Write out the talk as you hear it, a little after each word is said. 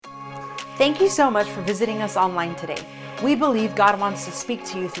Thank you so much for visiting us online today. We believe God wants to speak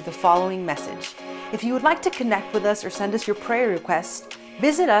to you through the following message. If you would like to connect with us or send us your prayer requests,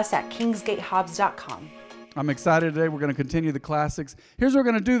 visit us at kingsgatehobbs.com. I'm excited today. We're going to continue the classics. Here's what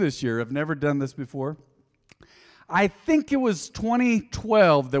we're going to do this year. I've never done this before. I think it was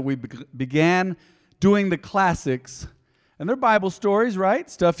 2012 that we began doing the classics. And they're Bible stories, right?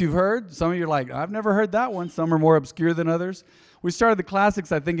 Stuff you've heard. Some of you are like, I've never heard that one. Some are more obscure than others. We started the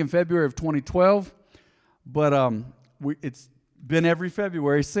classics, I think, in February of 2012. But it's been every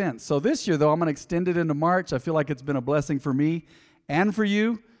February since. So this year, though, I'm going to extend it into March. I feel like it's been a blessing for me and for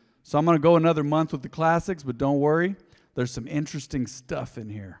you. So I'm going to go another month with the classics, but don't worry. There's some interesting stuff in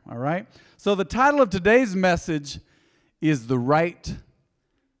here, all right? So the title of today's message is The Right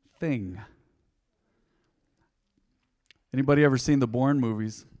Thing. Anybody ever seen the Bourne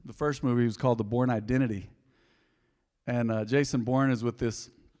movies? The first movie was called The Bourne Identity. And Jason Bourne is with this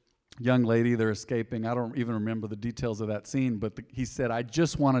young lady. They're escaping. I don't even remember the details of that scene, but he said, I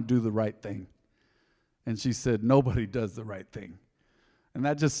just want to do the right thing. And she said, nobody does the right thing. And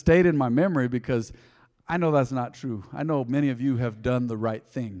that just stayed in my memory because I know that's not true. I know many of you have done the right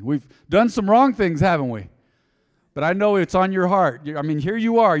thing. We've done some wrong things, haven't we? But I know it's on your heart. I mean, here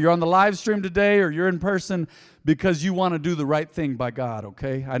you are. You're on the live stream today or you're in person because you want to do the right thing by God,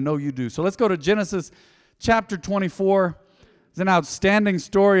 okay? I know you do. So let's go to Genesis chapter 24. It's an outstanding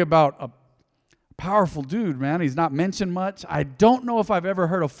story about a powerful dude, man. He's not mentioned much. I don't know if I've ever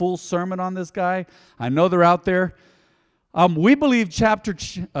heard a full sermon on this guy. I know they're out there. We believe chapter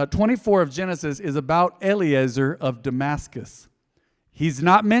 24 of Genesis is about Eliezer of Damascus. He's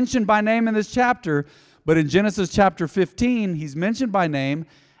not mentioned by name in this chapter, but in Genesis chapter 15, he's mentioned by name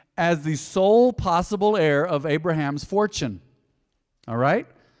as the sole possible heir of Abraham's fortune. All right?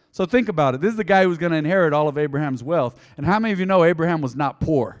 So think about it. This is the guy who's going to inherit all of Abraham's wealth. And how many of you know Abraham was not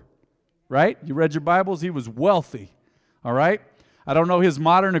poor? Right? You read your Bibles? He was wealthy. All right? I don't know his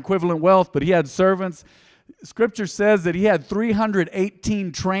modern equivalent wealth, but he had servants. Scripture says that he had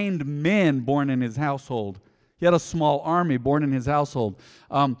 318 trained men born in his household. He had a small army born in his household.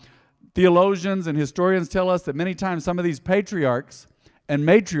 Theologians and historians tell us that many times some of these patriarchs and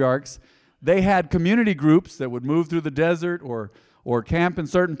matriarchs, they had community groups that would move through the desert or camp in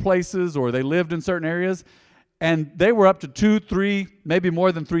certain places, or they lived in certain areas, and they were up to 2, 3, maybe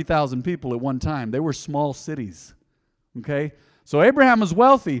more than 3,000 people at one time. They were small cities, okay? So Abraham was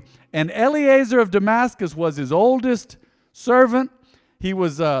wealthy, and Eliezer of Damascus was his oldest servant. He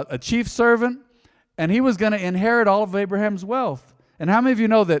was a chief servant, and he was going to inherit all of Abraham's wealth. And how many of you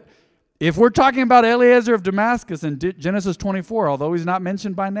know that if we're talking about Eliezer of Damascus in Genesis 24, although he's not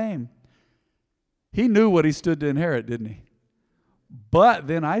mentioned by name, he knew what he stood to inherit, didn't he? But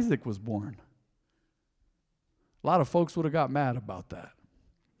then Isaac was born. A lot of folks would have got mad about that.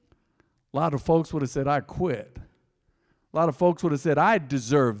 A lot of folks would have said, I quit. A lot of folks would have said, I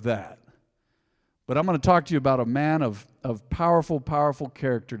deserve that. But I'm going to talk to you about a man of powerful, powerful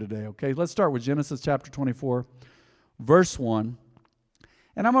character today, okay? Let's start with Genesis chapter 24, verse 1.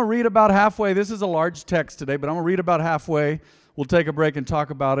 And I'm going to read about halfway. This is a large text today, but I'm going to read about halfway. We'll take a break and talk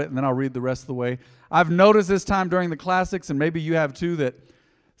about it, and then I'll read the rest of the way. I've noticed this time during the classics, and maybe you have too, that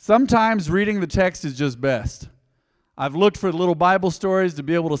sometimes reading the text is just best. I've looked for little Bible stories to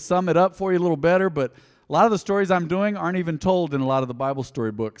be able to sum it up for you a little better, but a lot of the stories I'm doing aren't even told in a lot of the Bible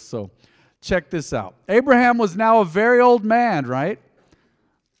story books. So check this out. Abraham was now a very old man, right?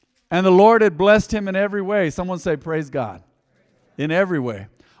 And the Lord had blessed him in every way. Someone say, praise God. In every way.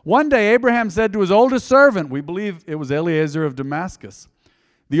 One day Abraham said to his oldest servant, we believe it was Eliezer of Damascus,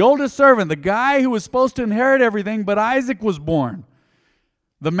 the oldest servant, the guy who was supposed to inherit everything, but Isaac was born,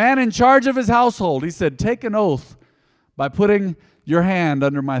 the man in charge of his household. He said, take an oath by putting your hand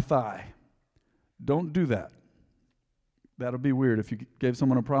under my thigh. Don't do that. That'll be weird if you gave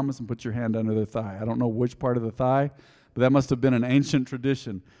someone a promise and put your hand under their thigh. I don't know which part of the thigh, but that must have been an ancient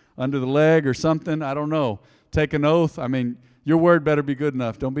tradition. Under the leg or something, I don't know. Take an oath. I mean, your word better be good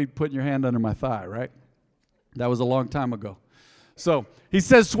enough. Don't be putting your hand under my thigh, right? That was a long time ago. So he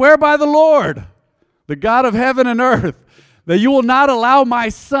says, swear by the Lord, the God of heaven and earth, that you will not allow my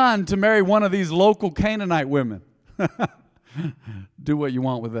son to marry one of these local Canaanite women. Do what you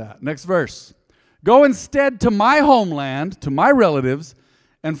want with that. Next verse. Go instead to my homeland, to my relatives,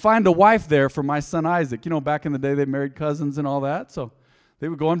 and find a wife there for my son Isaac. You know, back in the day, they married cousins and all that. So they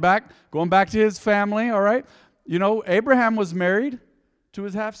were going back to his family, all right? You know, Abraham was married to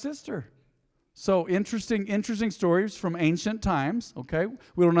his half-sister. So interesting stories from ancient times, okay?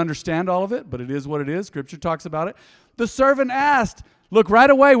 We don't understand all of it, but it is what it is. Scripture talks about it. The servant asked, look, right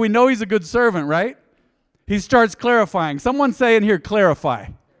away, we know he's a good servant, right? He starts clarifying. Someone say in here, clarify.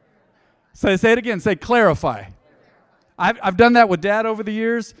 Say it again. Say clarify. I've done that with Dad over the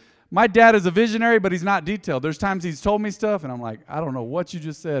years. My dad is a visionary, but he's not detailed. There's times he's told me stuff, and I'm like, I don't know what you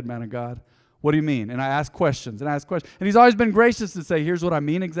just said, man of God. What do you mean? And I ask questions, and he's always been gracious to say, here's what I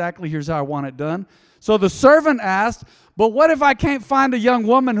mean exactly. Here's how I want it done. So the servant asked, but what if I can't find a young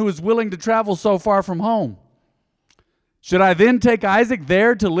woman who is willing to travel so far from home? Should I then take Isaac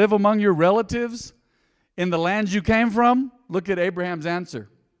there to live among your relatives in the lands you came from? Look at Abraham's answer.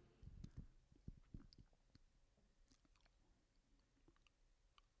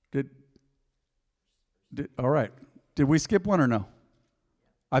 All right. Did we skip one or no?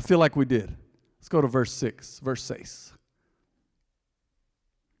 I feel like we did. Let's go to verse 6. Verse 6.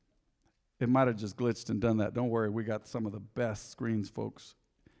 It might have just glitched and done that. Don't worry. We got some of the best screens, folks,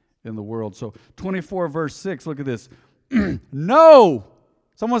 in the world. So 24 verse 6. Look at this. No.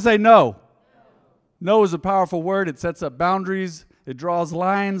 Someone say no. No is a powerful word. It sets up boundaries. It draws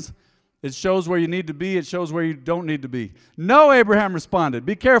lines. It shows where you need to be. It shows where you don't need to be. No, Abraham responded.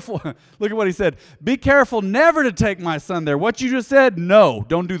 Be careful. Look at what he said. Be careful never to take my son there. What you just said, no,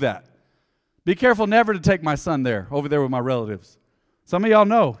 don't do that. Be careful never to take my son there, over there with my relatives. Some of y'all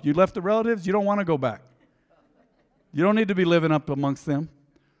know. You left the relatives, you don't want to go back. You don't need to be living up amongst them.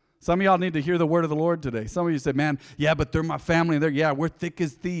 Some of y'all need to hear the word of the Lord today. Some of you said, man, yeah, but they're my family. And we're thick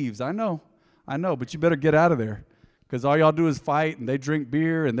as thieves. I know, but you better get out of there. Because all y'all do is fight, and they drink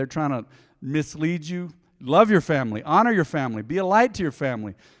beer, and they're trying to mislead you. Love your family. Honor your family. Be a light to your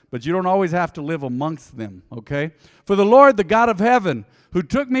family. But you don't always have to live amongst them, okay? For the Lord, the God of heaven, who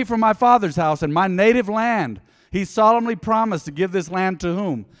took me from my father's house and my native land, he solemnly promised to give this land to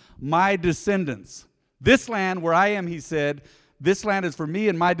whom? My descendants. This land where I am, he said, this land is for me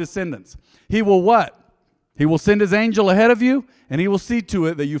and my descendants. He will what? He will send his angel ahead of you, and he will see to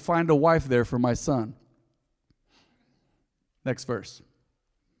it that you find a wife there for my son. Next verse.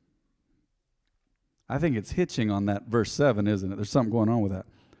 I think it's hitching on that verse 7, isn't it? There's something going on with that.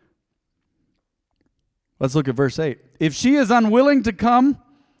 Let's look at verse 8. If she is unwilling to come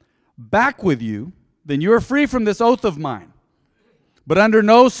back with you, then you are free from this oath of mine. But under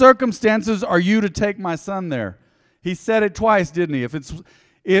no circumstances are you to take my son there. He said it twice, didn't he?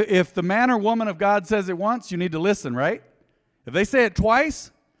 If the man or woman of God says it once, you need to listen, right? If they say it twice,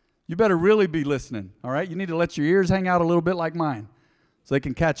 you better really be listening, all right? You need to let your ears hang out a little bit like mine so they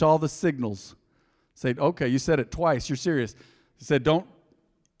can catch all the signals. Say, okay, you said it twice. You're serious. He said,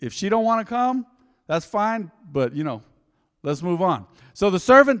 if she don't want to come, that's fine, but, let's move on. So the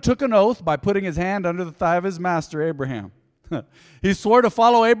servant took an oath by putting his hand under the thigh of his master, Abraham. He swore to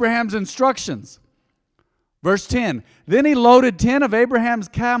follow Abraham's instructions. Verse 10, then he loaded 10 of Abraham's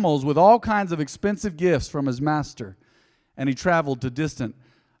camels with all kinds of expensive gifts from his master, and he traveled to distant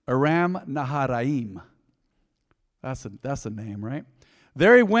Aram Naharaim. That's a name, right?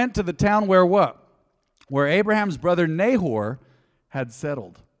 There he went to the town where what? Where Abraham's brother Nahor had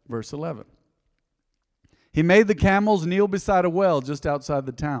settled. Verse 11. He made the camels kneel beside a well just outside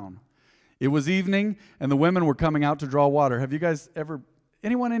the town. It was evening, and the women were coming out to draw water. Have you guys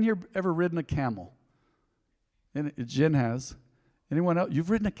anyone in here ever ridden a camel? Jen has. Anyone else? You've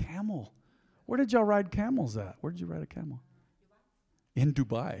ridden a camel. Where did y'all ride camels at? Where did you ride a camel? In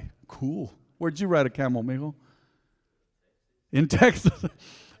Dubai. Cool. Where'd you ride a camel, Mijo? In Texas.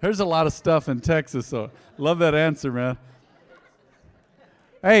 There's a lot of stuff in Texas, so love that answer, man.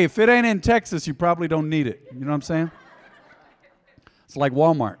 Hey, if it ain't in Texas, you probably don't need it. You know what I'm saying? It's like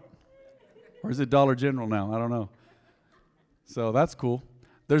Walmart. Or is it Dollar General now? I don't know. So that's cool.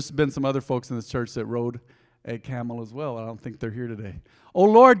 There's been some other folks in this church that rode a camel as well. I don't think they're here today. Oh,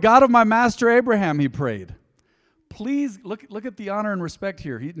 Lord, God of my master Abraham, he prayed. Please look at the honor and respect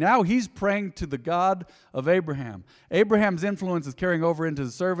here. Now he's praying to the God of Abraham. Abraham's influence is carrying over into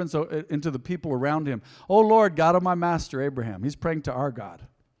the servants, into the people around him. Oh, Lord, God of my master Abraham. He's praying to our God.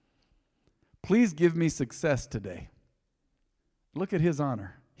 Please give me success today. Look at his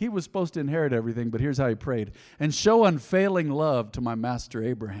honor. He was supposed to inherit everything, but here's how he prayed. And show unfailing love to my master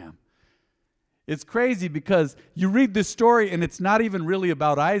Abraham. It's crazy because you read this story and it's not even really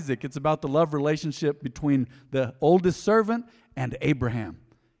about Isaac. It's about the love relationship between the oldest servant and Abraham.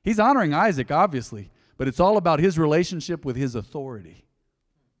 He's honoring Isaac, obviously, but it's all about his relationship with his authority.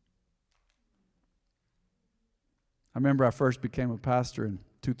 I remember I first became a pastor in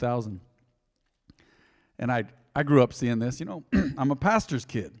 2000. And I grew up seeing this. I'm a pastor's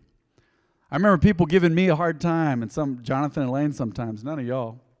kid. I remember people giving me a hard time, and some Jonathan and Lane sometimes, none of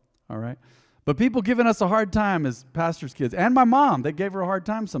y'all, all right? But people giving us a hard time as pastor's kids. And my mom, they gave her a hard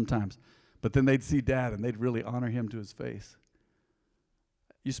time sometimes. But then they'd see Dad, and they'd really honor him to his face.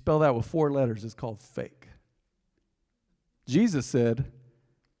 You spell that with 4 letters, it's called fake. Jesus said,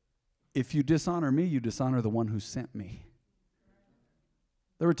 if you dishonor me, you dishonor the one who sent me.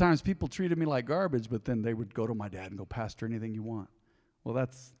 There were times people treated me like garbage, but then they would go to my dad and go, Pastor, anything you want. Well,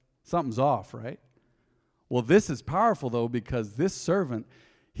 something's off, right? Well, this is powerful, though, because this servant,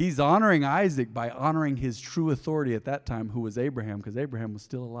 he's honoring Isaac by honoring his true authority at that time, who was Abraham, because Abraham was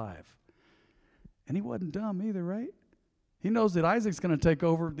still alive. And he wasn't dumb either, right? He knows that Isaac's going to take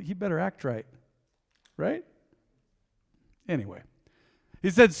over. He better act right, right? Anyway, he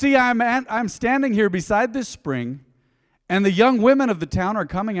said, see, I'm standing here beside this spring, and the young women of the town are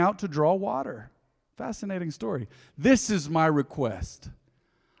coming out to draw water. Fascinating story. This is my request.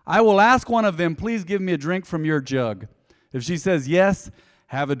 I will ask one of them, please give me a drink from your jug. If she says yes,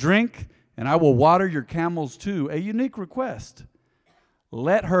 have a drink, and I will water your camels too. A unique request.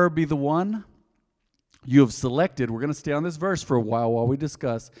 Let her be the one you have selected. We're going to stay on this verse for a while we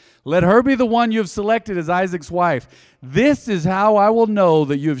discuss. Let her be the one you have selected as Isaac's wife. This is how I will know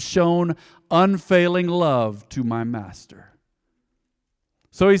that you have shown unfailing love to my master.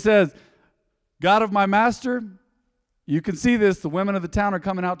 So he says, God of my master, you can see this. The women of the town are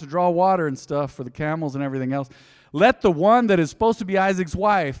coming out to draw water and stuff for the camels and everything else. Let the one that is supposed to be Isaac's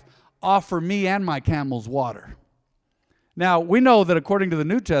wife offer me and my camels water. Now, we know that according to the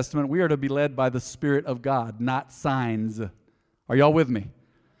New Testament, we are to be led by the Spirit of God, not signs. Are y'all with me?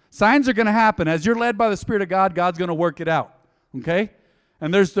 Signs are going to happen. As you're led by the Spirit of God, God's going to work it out. Okay?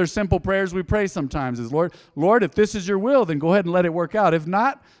 And there's simple prayers we pray sometimes is, Lord, if this is your will, then go ahead and let it work out. If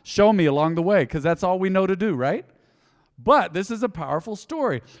not, show me along the way, because that's all we know to do, right? But this is a powerful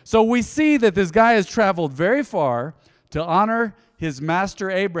story. So we see that this guy has traveled very far to honor his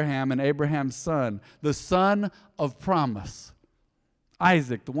master Abraham and Abraham's son, the son of promise.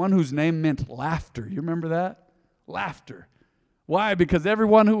 Isaac, the one whose name meant laughter. You remember that? Laughter. Why? Because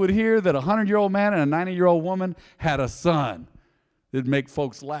everyone who would hear that a 100-year-old man and a 90-year-old woman had a son, it'd make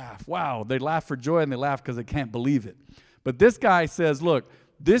folks laugh. Wow, they laugh for joy and they laugh because they can't believe it. But this guy says, look,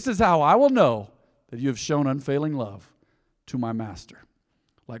 this is how I will know that you have shown unfailing love to my master.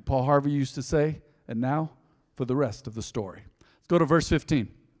 Like Paul Harvey used to say, and now for the rest of the story. Let's go to verse 15.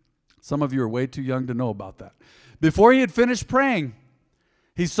 Some of you are way too young to know about that. Before he had finished praying,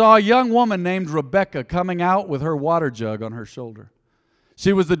 he saw a young woman named Rebekah coming out with her water jug on her shoulder.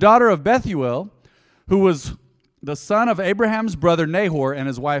 She was the daughter of Bethuel, who was the son of Abraham's brother Nahor and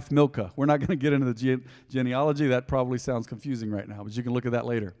his wife Milcah. We're not going to get into the genealogy. That probably sounds confusing right now, but you can look at that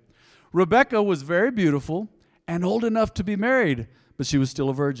later. Rebekah was very beautiful and old enough to be married, but she was still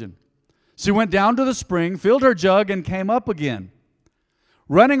a virgin. She went down to the spring, filled her jug, and came up again.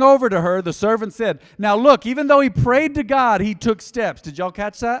 Running over to her, the servant said, now look, even though he prayed to God, he took steps. Did y'all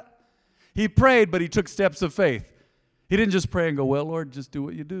catch that? He prayed, but he took steps of faith. He didn't just pray and go, well, Lord, just do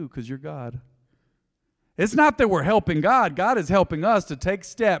what you do because you're God. It's not that we're helping God. God is helping us to take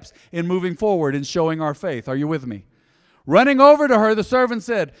steps in moving forward and showing our faith. Are you with me? Running over to her, the servant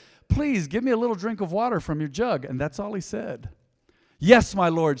said, please give me a little drink of water from your jug. And that's all he said. Yes, my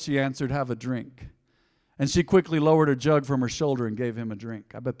Lord, she answered, have a drink. And she quickly lowered her jug from her shoulder and gave him a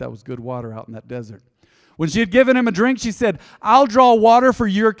drink. I bet that was good water out in that desert. When she had given him a drink, she said, I'll draw water for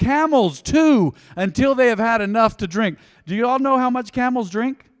your camels too until they have had enough to drink. Do you all know how much camels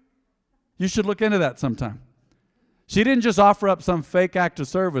drink? You should look into that sometime. She didn't just offer up some fake act of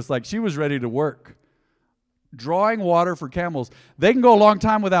service, like she was ready to work. Drawing water for camels. They can go a long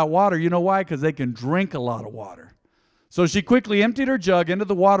time without water. You know why? Because they can drink a lot of water. So she quickly emptied her jug into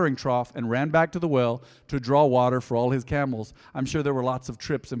the watering trough and ran back to the well to draw water for all his camels. I'm sure there were lots of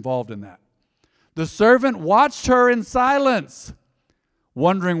trips involved in that. The servant watched her in silence,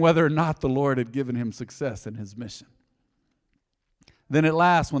 wondering whether or not the Lord had given him success in his mission. Then at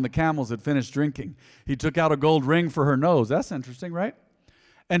last, when the camels had finished drinking, he took out a gold ring for her nose. That's interesting, right?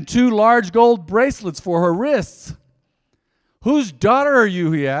 And 2 large gold bracelets for her wrists. Whose daughter are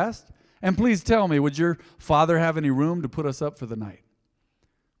you, he asked. And please tell me, would your father have any room to put us up for the night?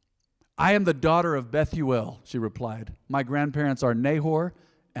 I am the daughter of Bethuel, she replied. My grandparents are Nahor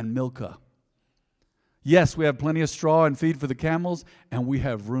and Milcah. Yes, we have plenty of straw and feed for the camels, and we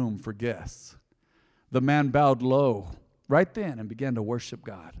have room for guests. The man bowed low right then and began to worship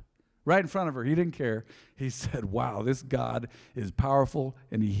God. Right in front of her. He didn't care. He said, wow, this God is powerful,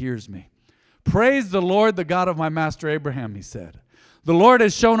 and he hears me. Praise the Lord, the God of my master Abraham, he said. The Lord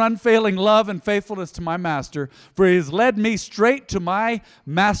has shown unfailing love and faithfulness to my master, for he has led me straight to my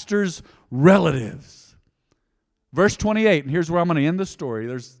master's relatives. Verse 28, and here's where I'm going to end the story.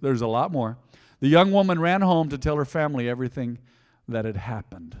 There's a lot more. The young woman ran home to tell her family everything that had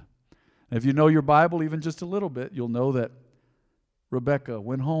happened. And if you know your Bible even just a little bit, you'll know that Rebekah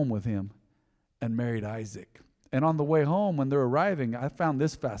went home with him and married Isaac. And on the way home, when they're arriving, I found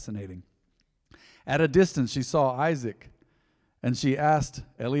this fascinating. At a distance, she saw Isaac, and she asked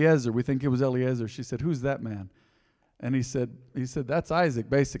Eliezer, we think it was Eliezer, she said, who's that man? And he said, that's Isaac,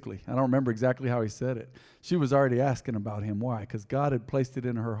 basically. I don't remember exactly how he said it. She was already asking about him. Why? Because God had placed it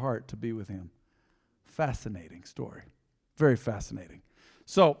in her heart to be with him. Fascinating story. Very fascinating.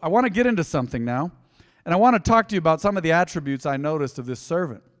 So I want to get into something now, and I want to talk to you about some of the attributes I noticed of this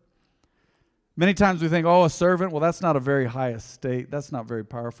servant. Many times we think, oh, a servant, well, that's not a very high estate. That's not very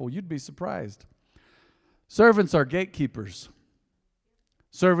powerful. You'd be surprised. Servants are gatekeepers.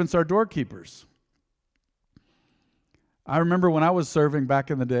 Servants are doorkeepers. I remember when I was serving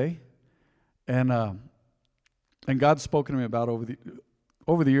back in the day, and God's spoken to me about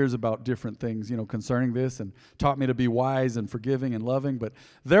over the years about different things, concerning this, and taught me to be wise and forgiving and loving. But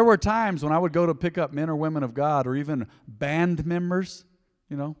there were times when I would go to pick up men or women of God, or even band members,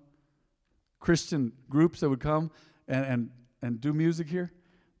 Christian groups that would come and do music here.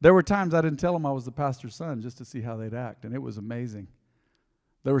 There were times I didn't tell them I was the pastor's son just to see how they'd act, and it was amazing.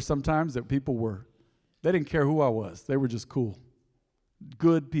 There were some times that they didn't care who I was. They were just cool.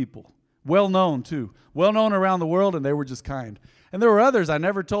 Good people. Well-known, too. Well-known around the world, and they were just kind. And there were others, I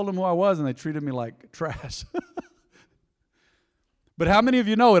never told them who I was, and they treated me like trash. But how many of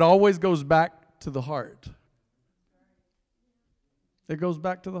you know it always goes back to the heart? It goes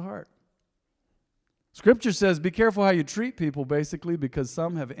back to the heart. Scripture says, be careful how you treat people, basically, because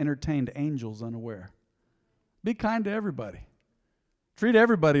some have entertained angels unaware. Be kind to everybody. Treat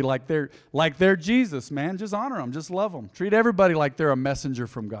everybody like they're Jesus, man. Just honor them. Just love them. Treat everybody like they're a messenger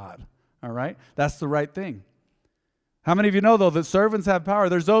from God. All right? That's the right thing. How many of you know, though, that servants have power?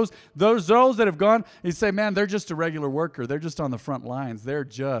 There's those that have gone, you say, man, they're just a regular worker. They're just on the front lines. They're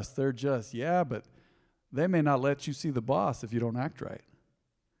just. Yeah, but they may not let you see the boss if you don't act right.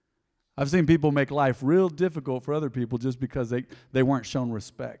 I've seen people make life real difficult for other people just because they weren't shown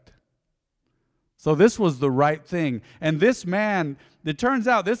respect. So this was the right thing. And this man, it turns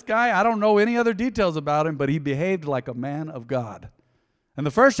out this guy, I don't know any other details about him, but he behaved like a man of God. And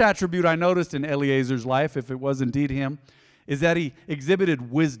the first attribute I noticed in Eliezer's life, if it was indeed him, is that he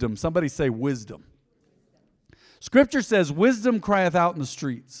exhibited wisdom. Somebody say wisdom. Scripture says, wisdom crieth out in the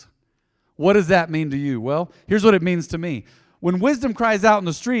streets. What does that mean to you? Well, here's what it means to me. When wisdom cries out in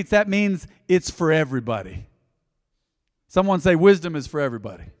the streets, that means it's for everybody. Someone say wisdom is for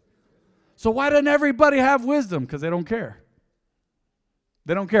everybody. So why doesn't everybody have wisdom? Because they don't care.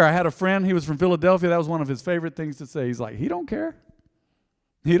 They don't care. I had a friend, he was from Philadelphia. That was one of his favorite things to say. He's like, he don't care.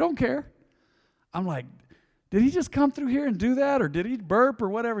 He don't care. I'm like, did he just come through here and do that? Or did he burp or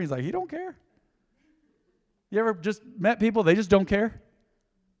whatever? He's like, he don't care. You ever just met people, they just don't care?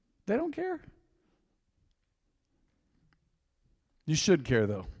 They don't care. You should care,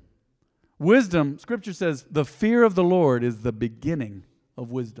 though. Wisdom, Scripture says, the fear of the Lord is the beginning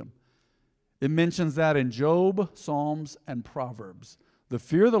of wisdom. It mentions that in Job, Psalms, and Proverbs. The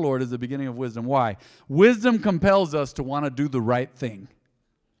fear of the Lord is the beginning of wisdom. Why? Wisdom compels us to want to do the right thing.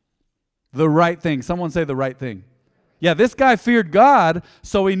 The right thing. Someone say the right thing. Yeah, this guy feared God,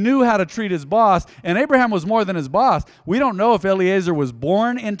 so he knew how to treat his boss. And Abraham was more than his boss. We don't know if Eliezer was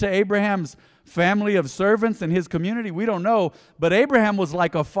born into Abraham's family of servants in his community. We don't know. But Abraham was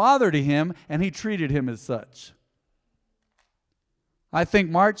like a father to him, and he treated him as such. I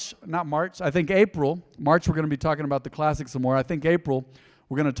think April. March, we're going to be talking about the classics some more. I think April,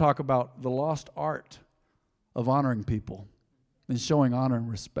 we're going to talk about the lost art of honoring people and showing honor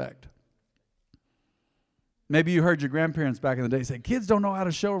and respect. Maybe you heard your grandparents back in the day say, kids don't know how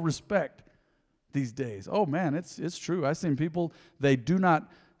to show respect these days. Oh, man, it's true. I've seen people, they do not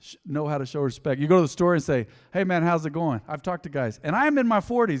know how to show respect. You go to the store and say, hey, man, how's it going? I've talked to guys. And I'm in my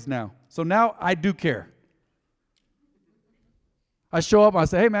 40s now, so now I do care. I show up, I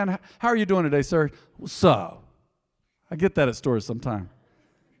say, hey, man, how are you doing today, sir? What's up? I get that at stores sometime.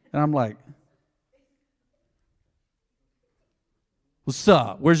 And I'm like, what's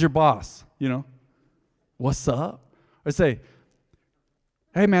up? Where's your boss? What's up? I say,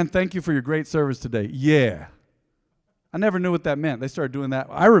 hey, man, thank you for your great service today. Yeah. I never knew what that meant. They started doing that.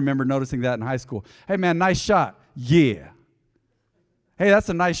 I remember noticing that in high school. Hey, man, nice shot. Yeah. Hey, that's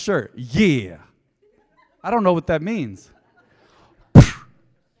a nice shirt. Yeah. I don't know what that means.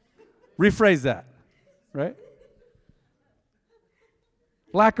 Rephrase that, right?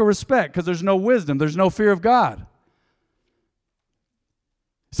 Lack of respect because there's no wisdom. There's no fear of God.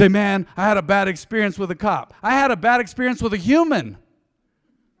 Say, man, I had a bad experience with a cop. I had a bad experience with a human.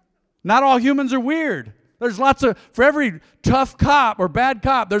 Not all humans are weird. There's for every tough cop or bad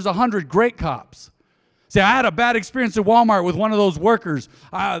cop, there's 100 great cops. Say, I had a bad experience at Walmart with one of those workers.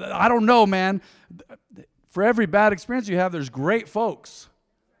 I don't know, man. For every bad experience you have, there's great folks.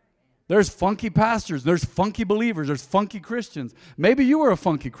 There's funky pastors. There's funky believers. There's funky Christians. Maybe you were a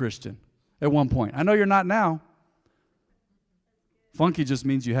funky Christian at one point. I know you're not now. Funky just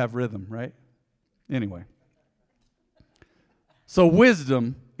means you have rhythm, right? Anyway. So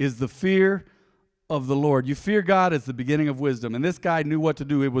wisdom is the fear of the Lord. You fear God is the beginning of wisdom. And this guy knew what to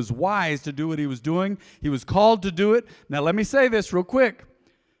do. It was wise to do what he was doing. He was called to do it. Now let me say this real quick.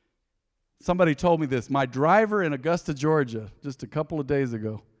 Somebody told me this. My driver in Augusta, Georgia, just a couple of days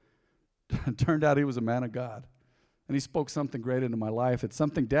ago, turned out he was a man of God. And he spoke something great into my life. It's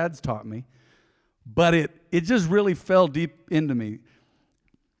something Dad's taught me. But it just really fell deep into me.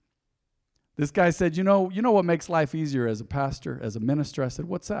 This guy said, you know what makes life easier as a pastor, as a minister? I said,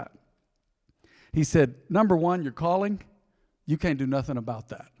 what's that? He said, number one, your calling, you can't do nothing about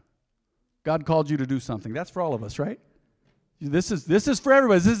that. God called you to do something. That's for all of us, right? This is for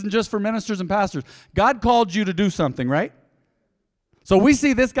everybody. This isn't just for ministers and pastors. God called you to do something, right? So we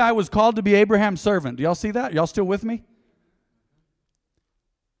see this guy was called to be Abraham's servant. Do y'all see that? Y'all still with me?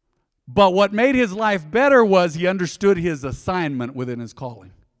 But what made his life better was he understood his assignment within his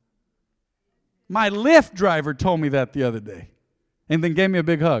calling. My Lyft driver told me that the other day and then gave me a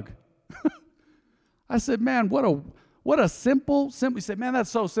big hug. I said, man, what a simple. He said, man, that's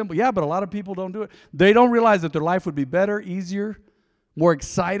so simple. Yeah, but a lot of people don't do it. They don't realize that their life would be better, easier, more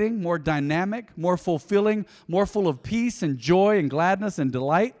exciting, more dynamic, more fulfilling, more full of peace and joy and gladness and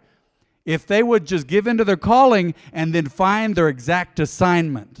delight if they would just give into their calling and then find their exact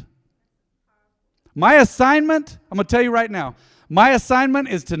assignment. My assignment, I'm going to tell you right now, my assignment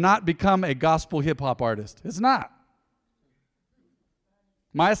is to not become a gospel hip-hop artist. It's not.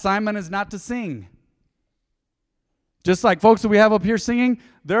 My assignment is not to sing. Just like folks that we have up here singing,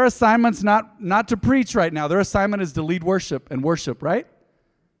 their assignment's not to preach right now. Their assignment is to lead worship and worship, right?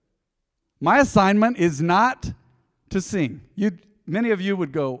 My assignment is not to sing. Many of you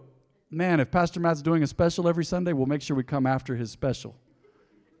would go, man, if Pastor Matt's doing a special every Sunday, we'll make sure we come after his special.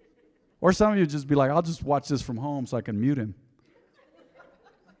 Or some of you just be like, I'll just watch this from home so I can mute him.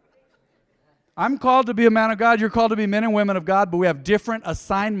 I'm called to be a man of God. You're called to be men and women of God, but we have different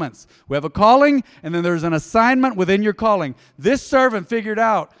assignments. We have a calling, and then there's an assignment within your calling. This servant figured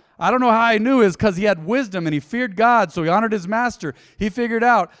out, I don't know how he knew, is because he had wisdom and he feared God, so he honored his master. He figured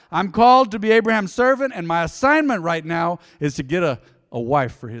out, I'm called to be Abraham's servant, and my assignment right now is to get a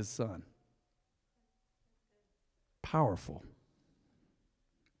wife for his son. Powerful.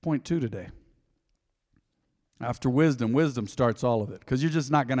 Point 2 today. After wisdom starts all of it. Because you're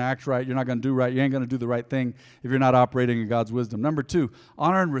just not going to act right. You're not going to do right. You ain't going to do the right thing if you're not operating in God's wisdom. Number 2,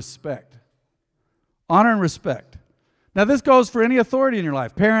 honor and respect. Honor and respect. Now this goes for any authority in your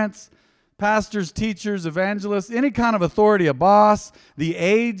life. Parents, pastors, teachers, evangelists, any kind of authority, a boss, the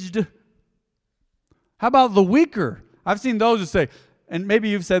aged. How about the weaker? I've seen those who say, and maybe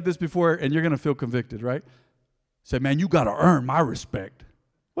you've said this before and you're going to feel convicted, right? Say, man, you got to earn my respect.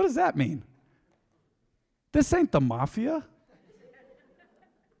 What does that mean? This ain't the mafia.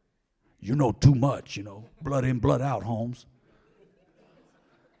 You know too much, Blood in, blood out, Holmes.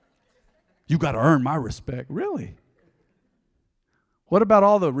 You got to earn my respect. Really? What about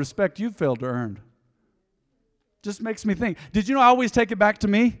all the respect you failed to earn? Just makes me think. Did you know I always take it back to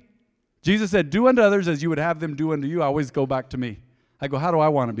me? Jesus said, do unto others as you would have them do unto you. I always go back to me. I go, how do I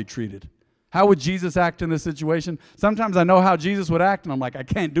want to be treated? How would Jesus act in this situation? Sometimes I know how Jesus would act, and I'm like, I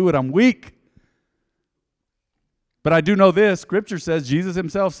can't do it. I'm weak. But I do know this. Scripture says, Jesus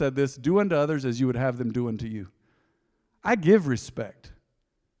himself said this, do unto others as you would have them do unto you. I give respect.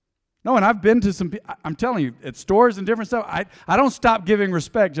 No, and I've been to I'm telling you, at stores and different stuff, I don't stop giving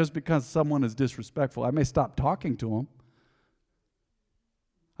respect just because someone is disrespectful. I may stop talking to them.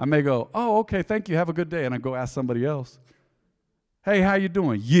 I may go, oh, okay, thank you, have a good day, and I go ask somebody else. Hey, how you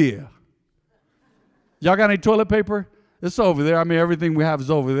doing? Yeah. Y'all got any toilet paper? It's over there. I mean, everything we have is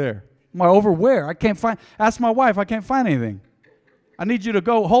over there. I'm like, over where? I can't find, ask my wife, I can't find anything. I need you to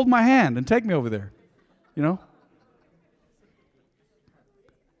go hold my hand and take me over there.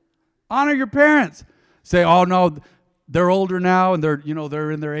 Honor your parents. Say, oh no, they're older now and they're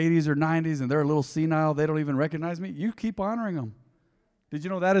in their 80s or 90s and they're a little senile. They don't even recognize me. You keep honoring them. Did you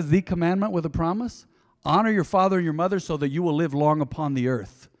know that is the commandment with a promise? Honor your father and your mother so that you will live long upon the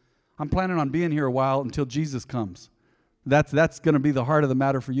earth. I'm planning on being here a while until Jesus comes. That's going to be the heart of the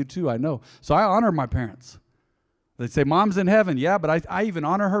matter for you too, I know. So I honor my parents. They say, Mom's in heaven. Yeah, but I even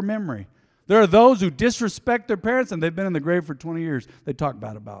honor her memory. There are those who disrespect their parents and they've been in the grave for 20 years. They talk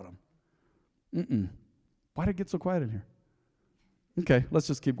bad about them. Why did it get so quiet in here? Okay, let's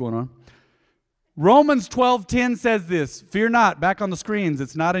just keep going on. Romans 12:10 says this. Fear not. Back on the screens.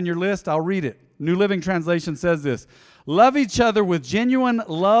 It's not in your list. I'll read it. New Living Translation says this: love each other with genuine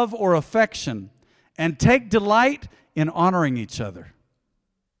love or affection, and take delight in honoring each other.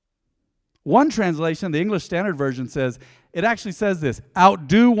 One translation, the English Standard Version, it actually says this: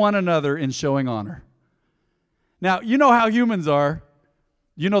 outdo one another in showing honor. Now, you know how humans are.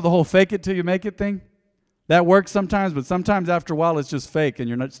 You know the whole fake it till you make it thing? That works sometimes, but sometimes after a while it's just fake and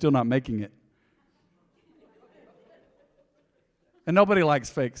you're still not making it. And nobody likes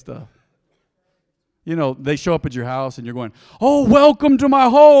fake stuff. You know, they show up at your house and you're going, oh, welcome to my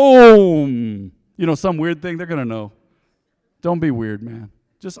home. You know, some weird thing, they're going to know. Don't be weird, man.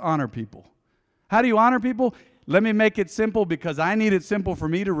 Just honor people. How do you honor people? Let me make it simple because I need it simple for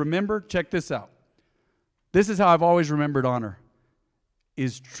me to remember. Check this out. This is how I've always remembered honor,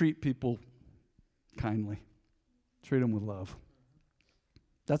 is treat people kindly. Treat them with love.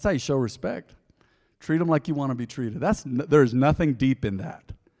 That's how you show respect. Treat them like you want to be treated. There's nothing deep in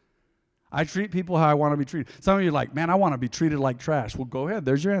that. I treat people how I want to be treated. Some of you are like, man, I want to be treated like trash. Well, go ahead.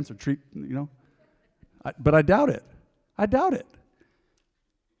 There's your answer. But I doubt it. I doubt it.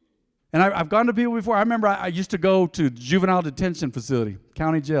 And I've gone to people before. I remember I used to go to juvenile detention facility,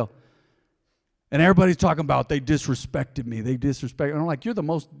 county jail. And everybody's talking about they disrespected me. And I'm like, you're the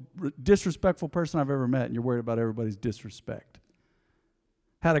most disrespectful person I've ever met, and you're worried about everybody's disrespect.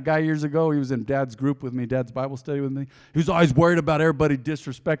 Had a guy years ago, he was in Dad's group with me, Dad's Bible study with me. He was always worried about everybody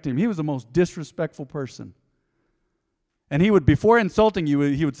disrespecting him. He was the most disrespectful person. And he would, before insulting you,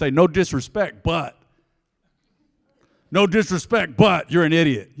 he would say, no disrespect, but. No disrespect, but you're an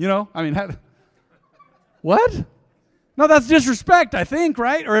idiot. You know? I mean, what? No, that's disrespect, I think,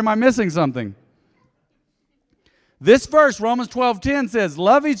 right? Or am I missing something? This verse, Romans 12:10, says,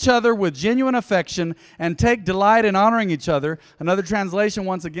 love each other with genuine affection and take delight in honoring each other. Another translation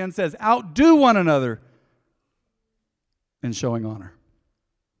once again says, outdo one another in showing honor.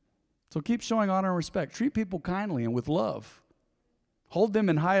 So keep showing honor and respect. Treat people kindly and with love. Hold them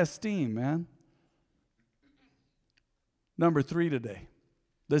in high esteem, man. Number 3 today.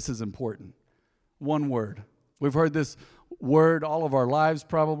 This is important. One word. We've heard this word all of our lives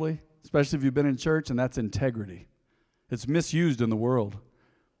probably, especially if you've been in church, and that's integrity. It's misused in the world.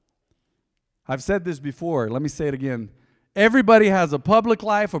 I've said this before. Let me say it again. Everybody has a public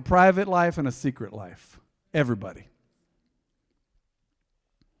life, a private life, and a secret life. Everybody.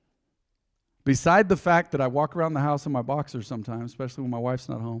 Beside the fact that I walk around the house in my boxers sometimes, especially when my wife's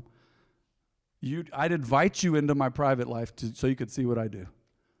not home, I'd invite you into my private life so you could see what I do.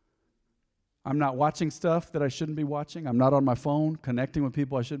 I'm not watching stuff that I shouldn't be watching. I'm not on my phone connecting with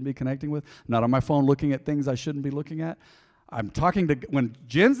people I shouldn't be connecting with. I'm not on my phone looking at things I shouldn't be looking at. I'm talking to, when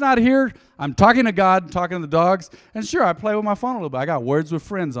Jen's not here, I'm talking to God, talking to the dogs. And sure, I play with my phone a little bit. I got Words with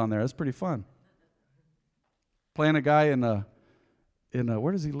Friends on there. That's pretty fun. Playing a guy in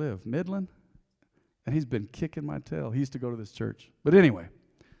where does he live? Midland? And he's been kicking my tail. He used to go to this church. But anyway,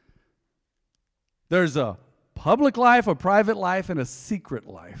 there's a public life, a private life, and a secret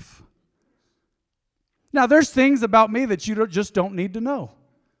life. Now, there's things about me that you just don't need to know.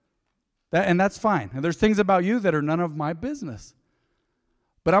 And that's fine. And there's things about you that are none of my business.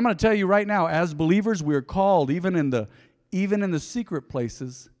 But I'm going to tell you right now, as believers, we are called, even in the secret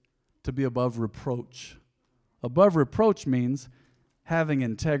places, to be above reproach. Above reproach means having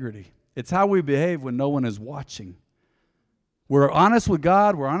integrity. It's how we behave when no one is watching. We're honest with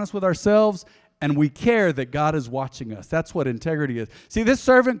God, we're honest with ourselves, and we care that God is watching us. That's what integrity is. See, this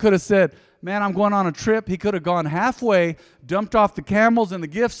servant could have said, man, I'm going on a trip. He could have gone halfway, dumped off the camels and the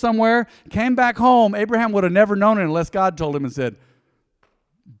gifts somewhere, came back home. Abraham would have never known it unless God told him and said,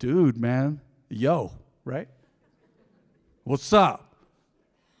 dude, man, yo, right? What's up?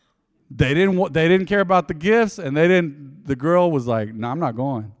 They didn't care about the gifts, and the girl was like, no, I'm not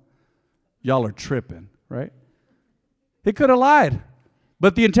going. Y'all are tripping, right? He could have lied.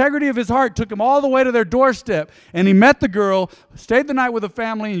 But the integrity of his heart took him all the way to their doorstep. And he met the girl, stayed the night with the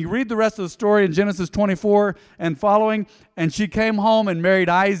family, and you read the rest of the story in Genesis 24 and following, and she came home and married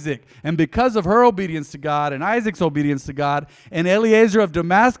Isaac. And because of her obedience to God, and Isaac's obedience to God, and Eliezer of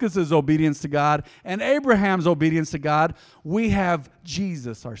Damascus' obedience to God, and Abraham's obedience to God, we have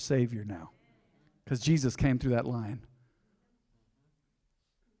Jesus, our Savior now. Because Jesus came through that line.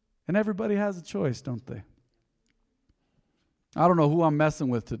 And everybody has a choice, don't they? I don't know who I'm messing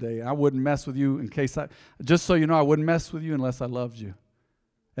with today. I wouldn't mess with you just so you know, I wouldn't mess with you unless I loved you.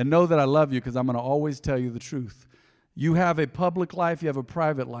 And know that I love you because I'm going to always tell you the truth. You have a public life, you have a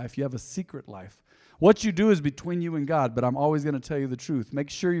private life, you have a secret life. What you do is between you and God, but I'm always going to tell you the truth. Make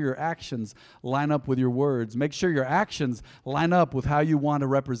sure your actions line up with your words. Make sure your actions line up with how you want to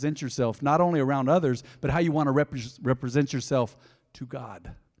represent yourself, not only around others, but how you want to represent yourself to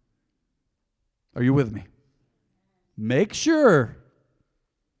God. Are you with me? Make sure.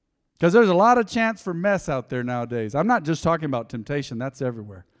 Because there's a lot of chance for mess out there nowadays. I'm not just talking about temptation. That's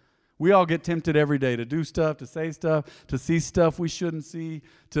everywhere. We all get tempted every day to do stuff, to say stuff, to see stuff we shouldn't see,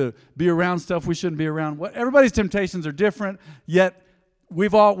 to be around stuff we shouldn't be around. Everybody's temptations are different, yet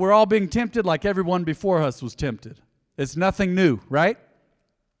we're all being tempted like everyone before us was tempted. It's nothing new, right?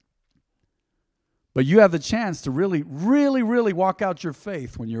 But you have the chance to really, really, really walk out your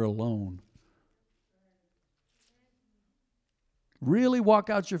faith when you're alone. Really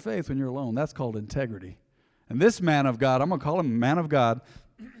walk out your faith when you're alone. That's called integrity. And this man of God, I'm going to call him a man of God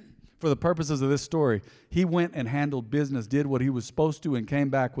for the purposes of this story. He went and handled business, did what he was supposed to, and came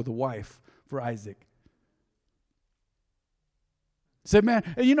back with a wife for Isaac. Said,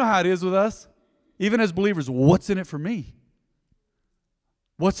 man, you know how it is with us. Even as believers, what's in it for me?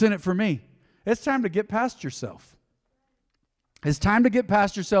 What's in it for me? It's time to get past yourself. It's time to get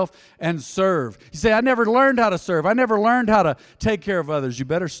past yourself and serve. You say, I never learned how to serve. I never learned how to take care of others. You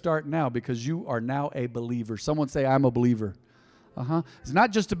better start now because you are now a believer. Someone say, I'm a believer. It's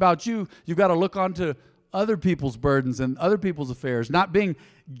not just about you. You've got to look onto other people's burdens and other people's affairs. Not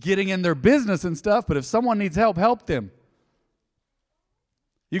getting in their business and stuff, but if someone needs help, help them.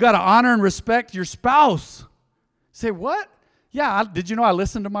 You got to honor and respect your spouse. Say, what? Yeah, did you know I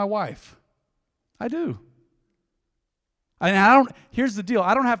listen to my wife? I do. Here's the deal.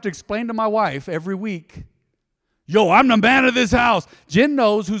 I don't have to explain to my wife every week, yo, I'm the man of this house. Jen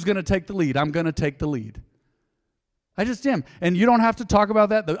knows who's going to take the lead. I'm going to take the lead. I just am. And you don't have to talk about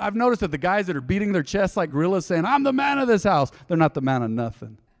that. I've noticed that the guys that are beating their chests like gorillas saying, I'm the man of this house, they're not the man of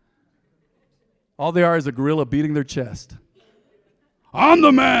nothing. All they are is a gorilla beating their chest. I'm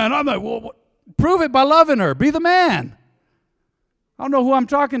the man. I'm like, well, prove it by loving her. Be the man. I don't know who I'm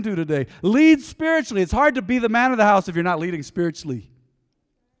talking to today. Lead spiritually. It's hard to be the man of the house if you're not leading spiritually.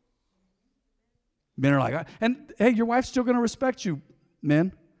 Men are like, and hey, your wife's still going to respect you,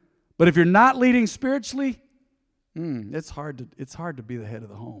 men. But if you're not leading spiritually, it's hard to be the head of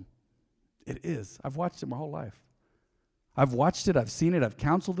the home. It is. I've watched it my whole life. I've watched it. I've seen it. I've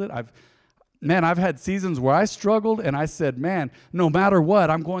counseled it. I've had seasons where I struggled and I said, man, no matter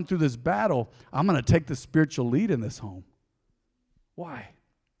what, I'm going through this battle. I'm going to take the spiritual lead in this home. Why?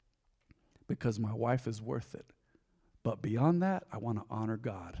 Because my wife is worth it. But beyond that, I want to honor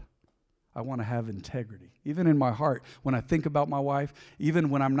God. I want to have integrity. Even in my heart, when I think about my wife, even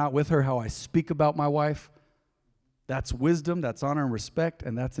when I'm not with her, how I speak about my wife, that's wisdom, that's honor and respect,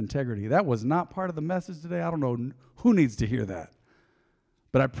 and that's integrity. That was not part of the message today. I don't know who needs to hear that.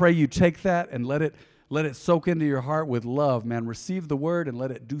 But I pray you take that and let it soak into your heart with love, man. Receive the word and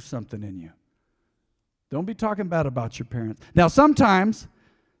let it do something in you. Don't be talking bad about your parents. Now, sometimes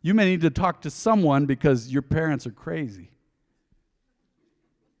you may need to talk to someone because your parents are crazy.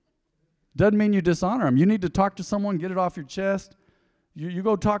 Doesn't mean you dishonor them. You need to talk to someone, get it off your chest. You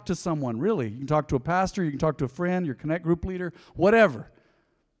go talk to someone, really. You can talk to a pastor, you can talk to a friend, your Connect group leader, whatever.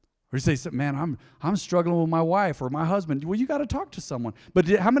 Or you say, man, I'm struggling with my wife or my husband. Well, you got to talk to someone. But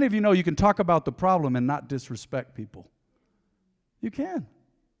how many of you know you can talk about the problem and not disrespect people? You can.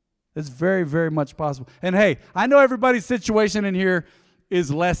 It's very, very much possible. And hey, I know everybody's situation in here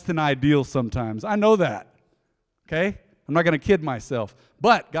is less than ideal sometimes. I know that. Okay? I'm not going to kid myself.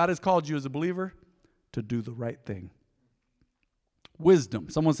 But God has called you as a believer to do the right thing. Wisdom.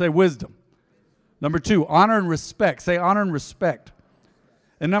 Someone say wisdom. Number 2, honor and respect. Say honor and respect.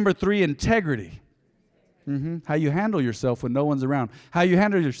 And number 3, integrity. How you handle yourself when no one's around. How you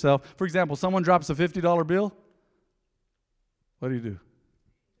handle yourself. For example, someone drops a $50 bill. What do?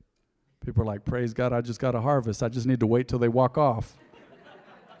 People are like, praise God, I just got a harvest. I just need to wait till they walk off.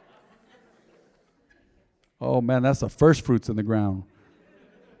 Oh, man, that's the first fruits in the ground.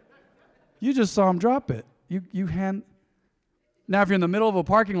 You just saw them drop it. Now, if you're in the middle of a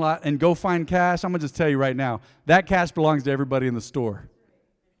parking lot and go find cash, I'm going to just tell you right now, that cash belongs to everybody in the store.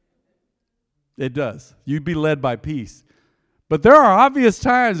 It does. You'd be led by peace. But there are obvious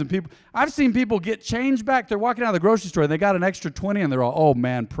times when I've seen people get change back. They're walking out of the grocery store and they got an extra 20 and they're all, oh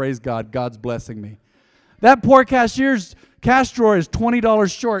man, praise God, God's blessing me. That poor cashier's cash drawer is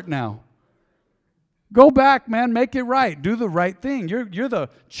 $20 short now. Go back, man, make it right. Do the right thing. You're the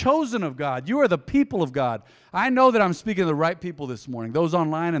chosen of God. You are the people of God. I know that I'm speaking to the right people this morning. Those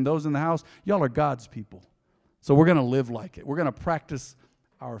online and those in the house, y'all are God's people. So we're going to live like it. We're going to practice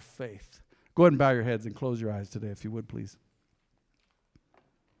our faith. Go ahead and bow your heads and close your eyes today, if you would, please.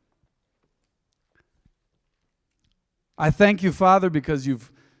 I thank you, Father, because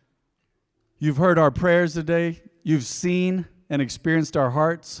you've heard our prayers today. You've seen and experienced our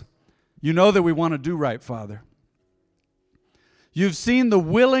hearts. You know that we want to do right, Father. You've seen the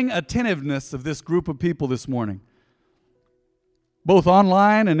willing attentiveness of this group of people this morning, both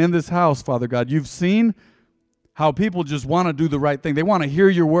online and in this house, Father God. You've seen how people just want to do the right thing. They want to hear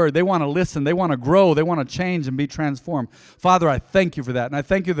your word. They want to listen. They want to grow. They want to change and be transformed. Father, I thank you for that, and I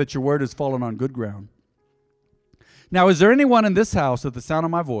thank you that your word has fallen on good ground. Now, is there anyone in this house at the sound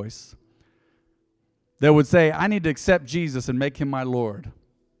of my voice that would say, I need to accept Jesus and make him my Lord?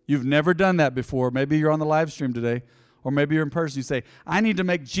 You've never done that before. Maybe you're on the live stream today, or maybe you're in person. You say, I need to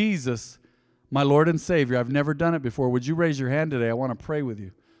make Jesus my Lord and Savior. I've never done it before. Would you raise your hand today? I want to pray with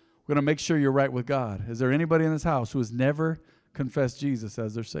you. We're going to make sure you're right with God. Is there anybody in this house who has never confessed Jesus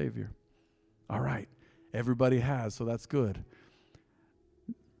as their Savior? All right. Everybody has, so that's good.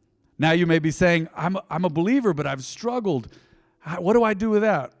 Now you may be saying, I'm a believer, but I've struggled. What do I do with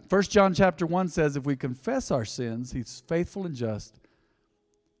that? 1 John chapter 1 says, if we confess our sins, he's faithful and just.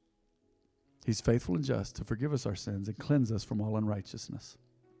 He's faithful and just to forgive us our sins and cleanse us from all unrighteousness.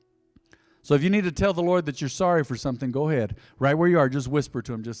 So if you need to tell the Lord that you're sorry for something, go ahead. Right where you are, just whisper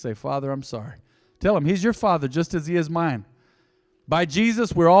to him. Just say, Father, I'm sorry. Tell him he's your Father just as he is mine. By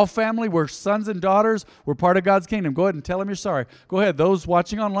Jesus, we're all family. We're sons and daughters. We're part of God's kingdom. Go ahead and tell him you're sorry. Go ahead. Those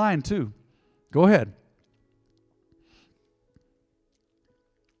watching online too. Go ahead.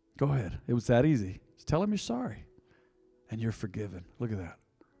 Go ahead. It was that easy. Just tell him you're sorry. And you're forgiven. Look at that.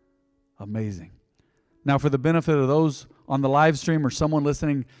 Amazing. Now, for the benefit of those on the live stream or someone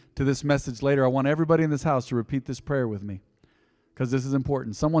listening to this message later, I want everybody in this house to repeat this prayer with me because this is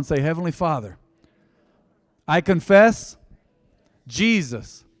important. Someone say, Heavenly Father, I confess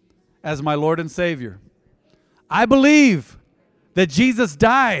Jesus as my Lord and Savior. I believe that Jesus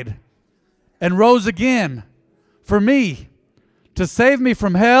died and rose again for me to save me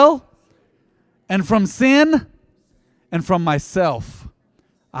from hell and from sin and from myself.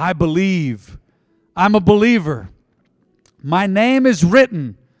 I believe. I'm a believer. My name is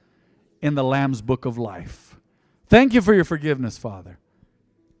written in the Lamb's Book of Life. Thank you for your forgiveness, Father.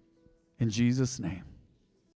 In Jesus' name.